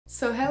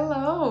So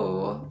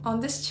hello! On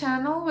this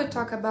channel we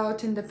talk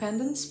about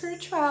independent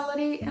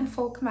spirituality and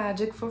folk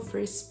magic for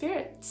free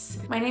spirits.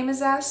 My name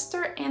is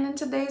Aster and in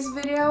today's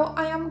video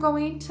I am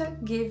going to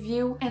give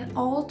you an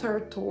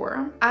altar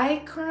tour.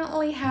 I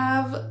currently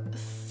have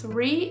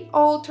 3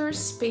 altar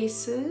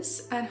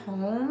spaces at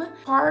home.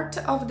 Part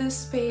of this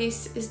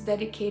space is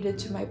dedicated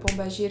to my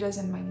pombagiras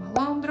and my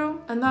malandro.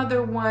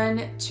 Another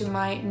one to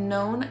my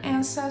known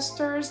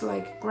ancestors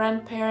like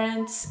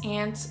grandparents,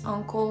 aunts,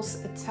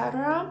 uncles,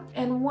 etc.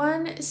 And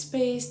one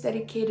space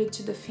dedicated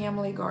to the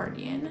family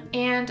guardian.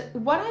 And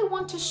what I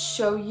want to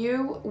show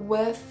you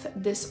with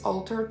this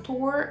altar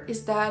tour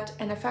is that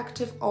an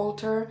effective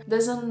altar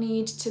doesn't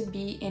need to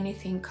be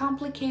anything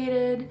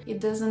complicated. It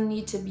doesn't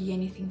need to be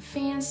anything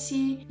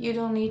fancy. You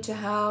don't need to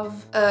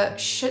have a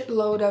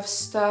shitload of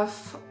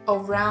stuff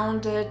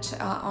around it,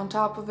 on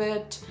top of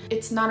it.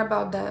 It's not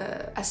about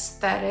the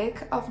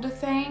aesthetic of the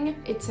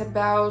thing. It's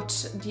about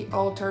the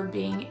altar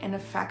being an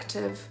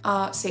effective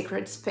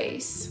sacred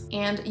space.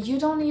 And you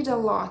don't need a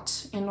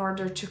lot in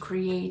order to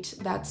create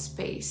that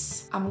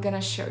space. I'm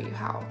gonna show you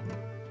how.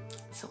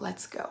 So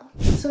let's go.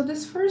 So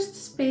this first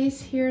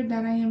space here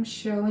that I am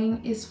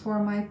showing is for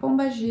my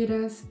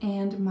pombagiras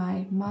and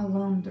my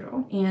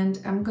malandro. And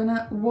I'm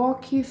gonna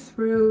walk you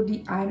through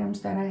the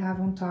items that I have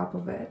on top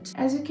of it.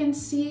 As you can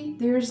see,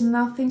 there's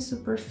nothing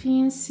super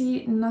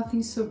fancy,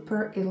 nothing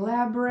super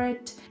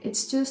elaborate.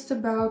 It's just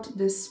about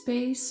the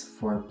space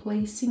for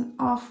placing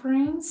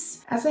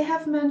offerings. As I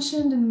have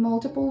mentioned in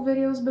multiple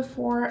videos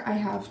before, I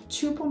have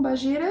 2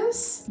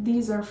 pombagiras.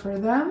 These are for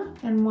them,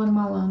 and 1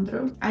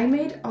 malandro. I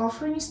made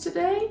offerings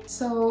today,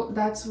 so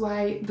that's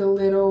why the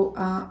little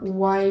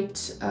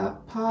white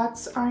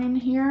pots are in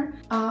here.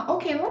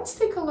 Okay, let's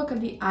take a look at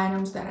the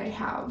items that I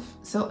have.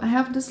 So I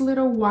have this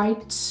little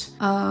white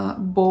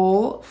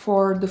bowl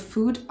for the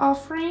food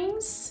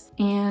offerings,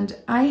 and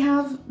I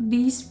have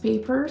these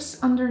papers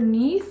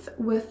underneath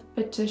with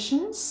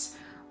petitions,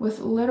 with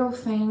little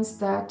things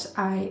that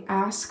I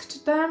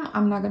asked them.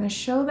 I'm not gonna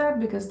show that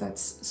because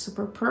that's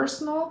super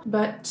personal,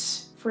 but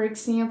for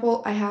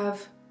example, I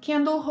have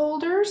candle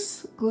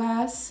holders,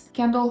 glass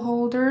candle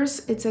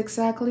holders. It's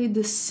exactly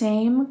the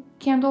same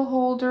candle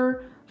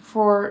holder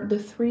for the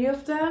 3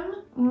 of them.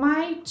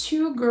 My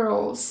 2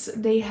 girls,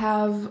 they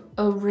have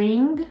a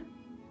ring.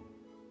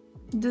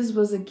 This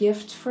was a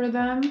gift for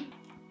them.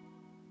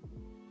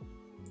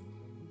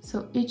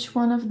 So each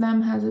one of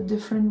them has a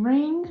different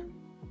ring.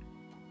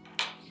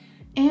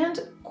 And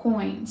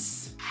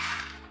coins.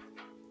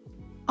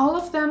 All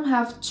of them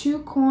have 2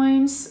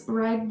 coins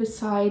right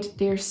beside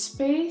their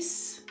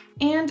space.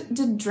 And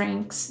the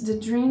drinks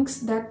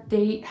that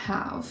they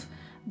have.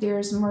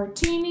 There's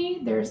martini,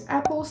 there's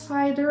apple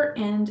cider,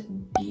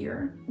 and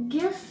beer.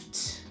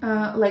 Gift,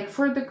 like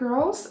for the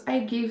girls, I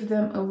gave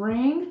them a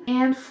ring,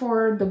 and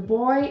for the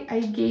boy,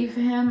 I gave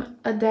him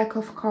a deck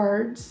of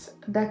cards,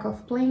 a deck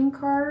of playing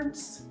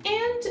cards.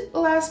 And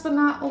last but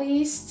not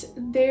least,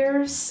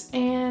 there's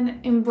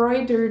an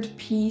embroidered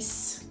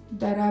piece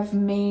that I've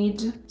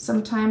made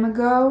some time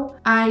ago.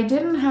 I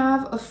didn't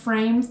have a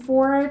frame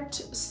for it,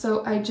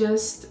 so I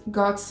just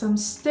got some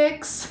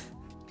sticks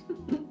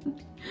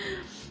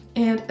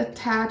and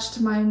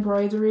attached my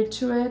embroidery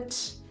to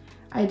it.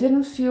 I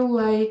didn't feel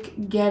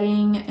like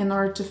getting an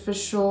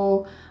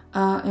artificial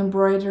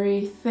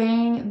embroidery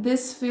thing.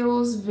 This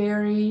feels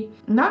very,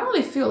 not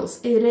only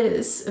feels, it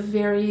is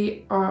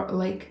very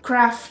like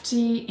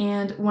crafty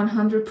and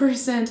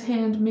 100%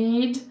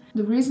 handmade.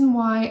 The reason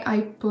why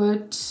I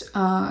put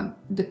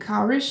the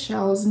cowrie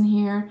shells in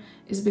here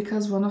is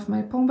because one of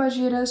my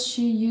pombagiras,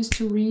 she used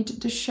to read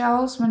the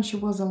shells when she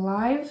was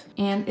alive,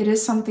 and it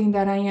is something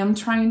that I am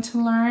trying to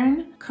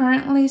learn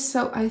currently,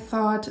 so I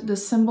thought the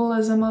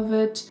symbolism of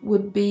it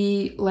would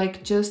be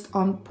like just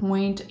on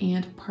point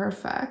and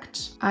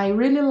perfect. I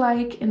really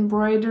like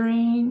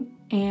embroidering,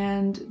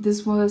 and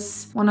this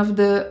was one of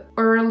the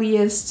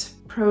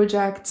earliest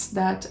projects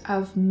that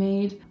I've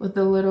made with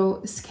the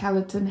little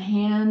skeleton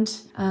hand,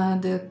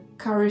 the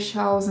cowrie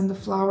shells and the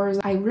flowers.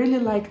 I really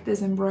like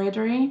this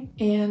embroidery,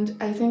 and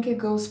I think it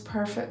goes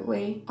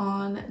perfectly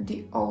on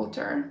the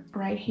altar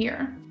right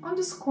here. On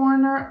this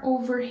corner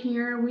over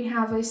here, we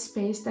have a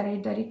space that I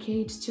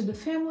dedicate to the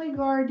family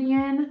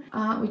guardian,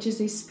 which is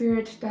a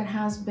spirit that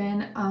has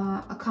been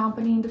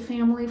accompanying the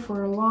family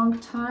for a long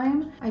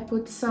time. I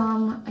put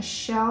some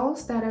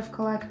shells that I've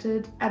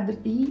collected at the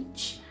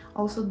beach,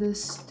 also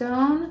this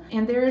stone,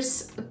 and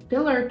there's a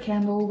pillar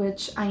candle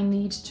which I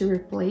need to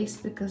replace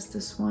because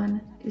this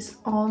one is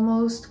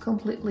almost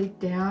completely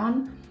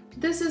down.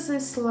 This is a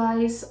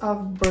slice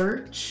of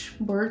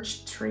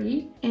birch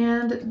tree,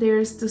 and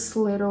there's this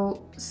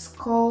little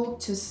skull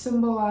to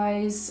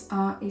symbolize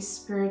a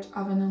spirit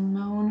of an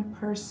unknown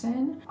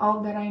person. All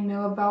that I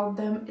know about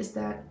them is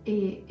that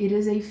it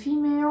is a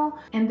female,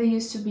 and they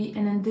used to be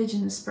an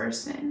indigenous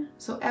person.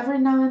 So every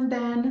now and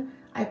then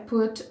I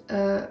put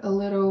a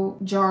little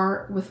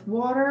jar with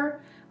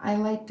water. I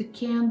light the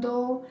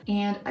candle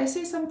and I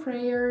say some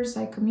prayers.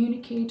 I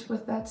communicate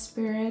with that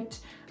spirit.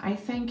 I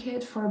thank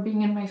it for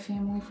being in my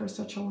family for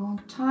such a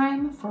long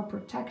time, for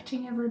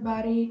protecting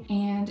everybody.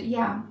 And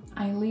yeah,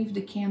 I leave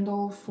the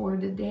candle for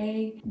the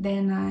day.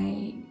 Then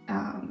I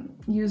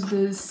use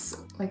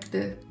this, like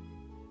the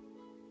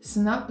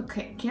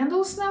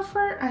candle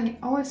snuffer. I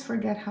always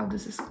forget how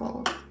this is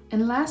called.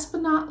 And last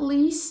but not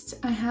least,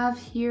 I have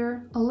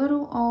here a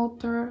little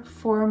altar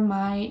for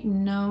my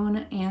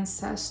known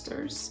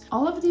ancestors.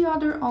 All of the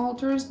other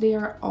altars, they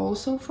are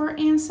also for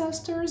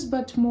ancestors,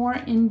 but more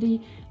in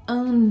the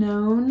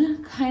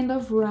unknown kind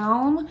of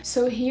realm.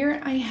 So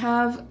here I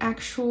have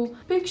actual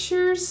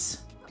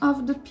pictures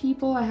of the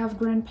people. I have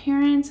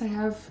grandparents, I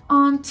have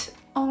aunt,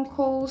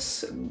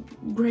 uncles,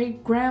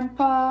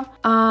 great-grandpa,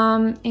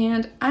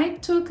 and I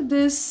took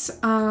this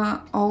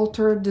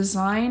altar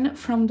design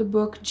from the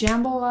book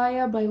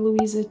Jambalaya by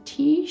Louisa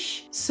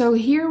Tish. So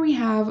here we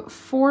have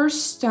 4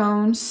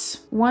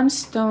 stones, 1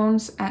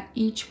 stones at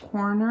each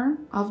corner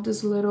of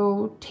this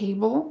little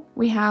table.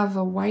 We have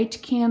a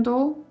white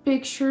candle,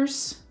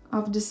 pictures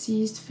of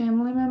deceased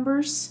family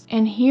members,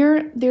 and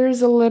here there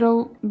is a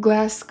little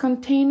glass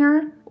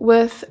container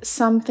with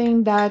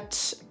something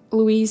that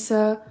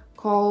Louisa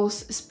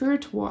calls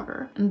spirit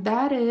water, and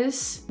that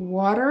is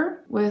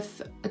water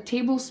with a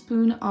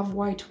tablespoon of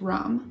white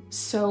rum.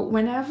 So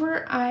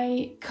whenever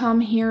I come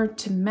here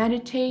to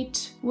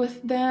meditate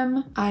with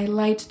them, I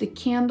light the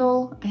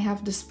candle, I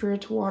have the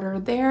spirit water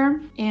there,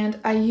 and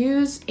I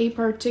use a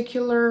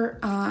particular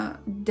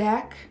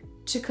deck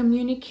to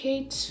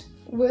communicate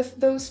with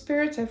those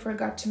spirits. I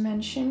forgot to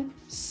mention.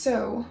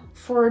 So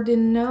for the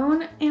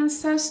known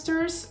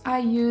ancestors, I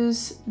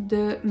use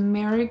the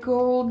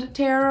Marigold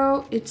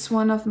Tarot. It's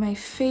one of my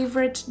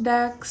favorite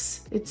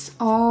decks. It's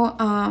all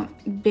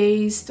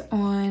based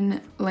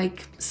on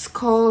like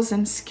skulls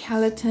and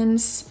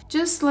skeletons,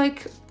 just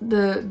like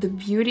the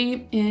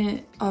beauty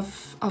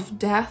of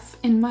death,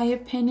 in my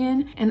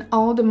opinion. And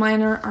all the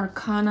minor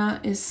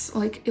arcana is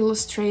like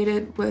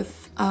illustrated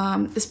with,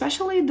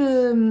 especially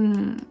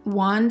the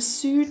wand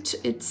suit,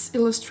 it's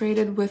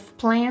illustrated with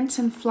plants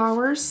and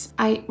flowers.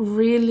 I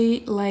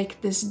really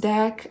like this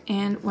deck,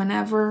 and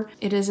whenever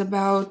it is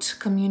about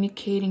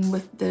communicating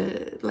with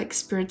the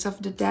spirits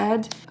of the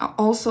dead,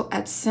 also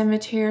at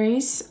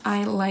cemeteries,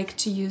 I like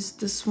to use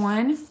this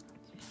one,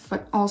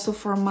 but also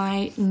for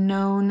my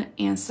known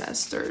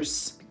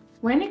ancestors.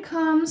 When it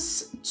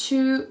comes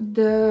to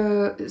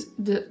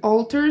the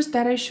altars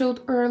that I showed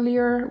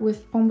earlier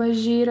with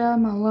pombagira,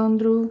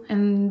 malandro,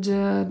 and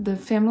the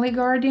family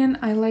guardian,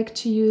 I like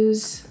to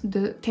use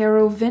the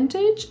tarot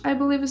vintage, I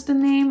believe is the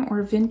name,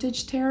 or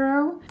vintage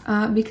tarot,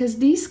 because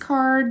these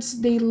cards,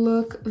 they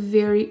look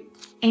very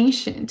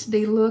ancient,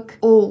 they look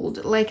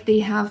old, like they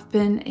have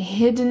been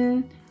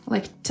hidden,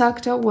 like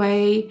tucked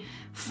away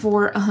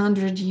for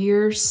 100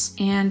 years,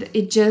 and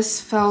it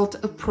just felt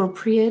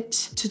appropriate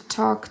to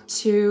talk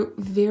to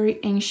very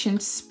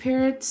ancient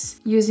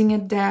spirits using a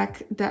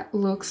deck that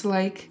looks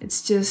like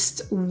it's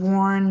just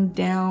worn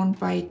down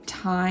by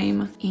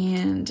time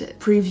and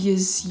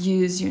previous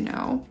use, you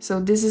know. So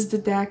this is the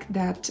deck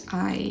that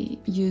I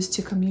use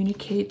to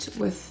communicate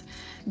with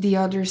the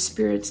other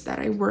spirits that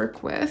I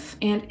work with.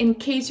 And in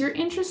case you're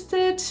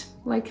interested,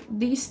 like,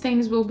 these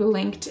things will be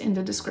linked in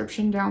the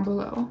description down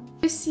below.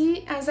 You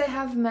see, as I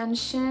have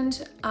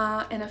mentioned,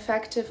 an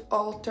effective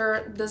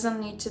altar doesn't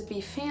need to be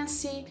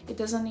fancy, it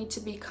doesn't need to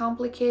be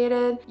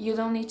complicated, you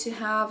don't need to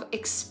have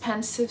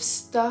expensive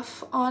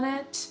stuff on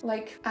it.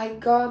 Like, I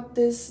got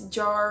these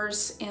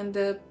jars and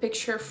the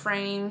picture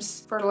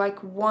frames for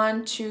like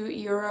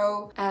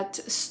 €1–2 at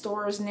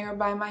stores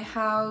nearby my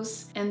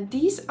house, and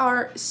these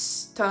are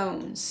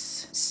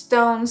stones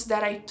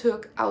that I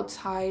took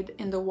outside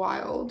in the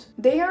wild.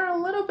 They are a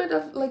little bit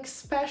of like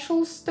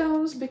special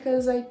stones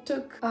because I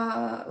took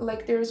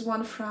like, there's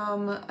one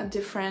from a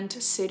different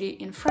city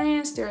in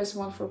France, there's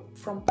one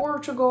from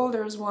Portugal,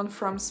 there's one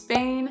from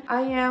Spain.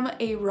 I am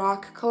a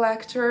rock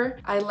collector.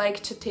 I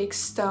like to take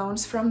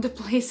stones from the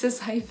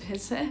places I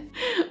visit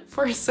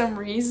for some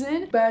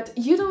reason, but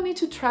you don't need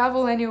to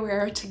travel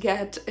anywhere to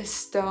get a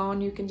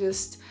stone. You can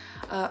just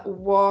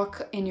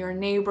walk in your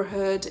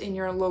neighborhood, in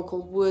your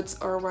local woods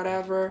or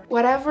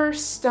whatever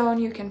stone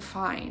you can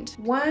find.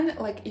 One,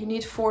 like, you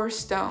need 4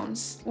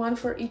 stones, one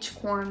for each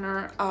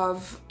corner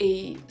of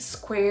a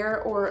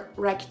square or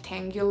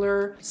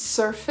rectangular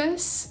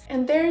surface,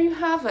 and there you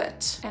have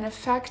it, an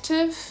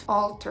effective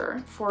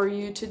altar for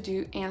you to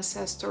do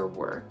ancestor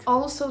work.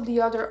 Also, the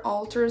other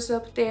altars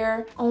up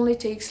there only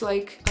takes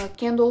like a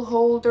candle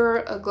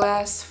holder, a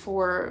glass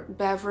for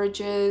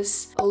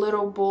beverages, a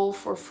little bowl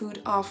for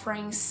food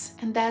offerings,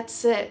 and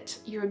that's it.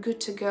 You're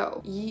good to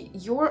go.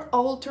 Your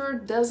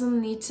altar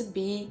doesn't need to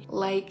be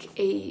like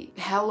a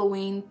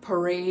Halloween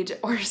parade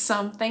or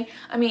something.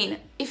 I mean,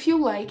 if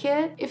you like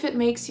it, if it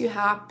makes you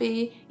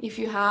happy, if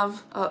you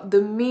have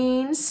the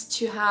means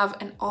to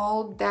have an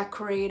all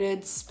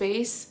decorated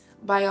space,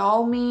 by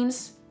all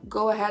means,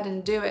 go ahead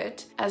and do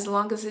it. As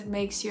long as it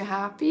makes you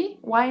happy,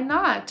 why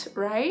not,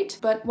 right?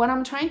 But what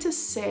I'm trying to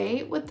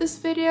say with this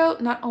video,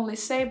 not only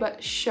say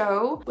but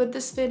show with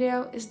this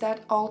video, is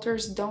that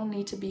altars don't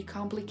need to be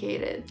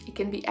complicated. It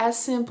can be as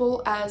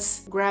simple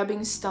as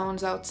grabbing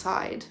stones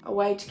outside, a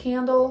white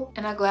candle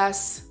and a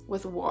glass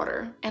with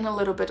water and a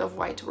little bit of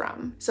white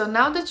rum. So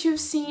now that you've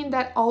seen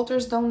that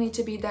altars don't need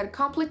to be that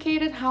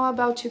complicated, how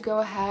about you go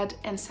ahead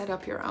and set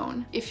up your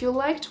own? If you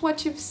liked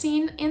what you've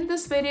seen in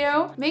this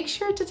video, make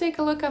sure to take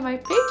a look at my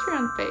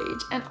Patreon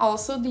page and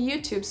also the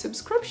YouTube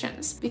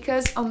subscriptions,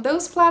 because on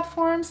those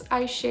platforms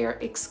I share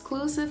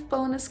exclusive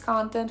bonus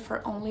content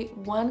for only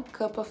 1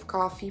 cup of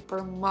coffee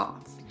per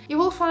month. You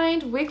will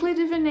find weekly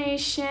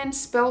divination,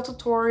 spell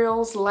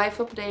tutorials, life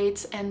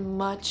updates, and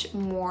much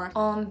more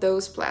on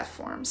those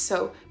platforms.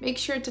 So make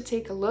sure to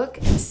take a look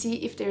and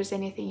see if there's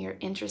anything you're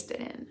interested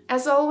in.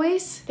 As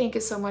always, thank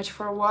you so much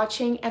for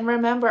watching, and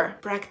remember,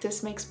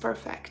 practice makes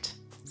perfect.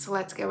 So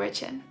let's get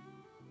witching.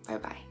 Bye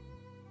bye.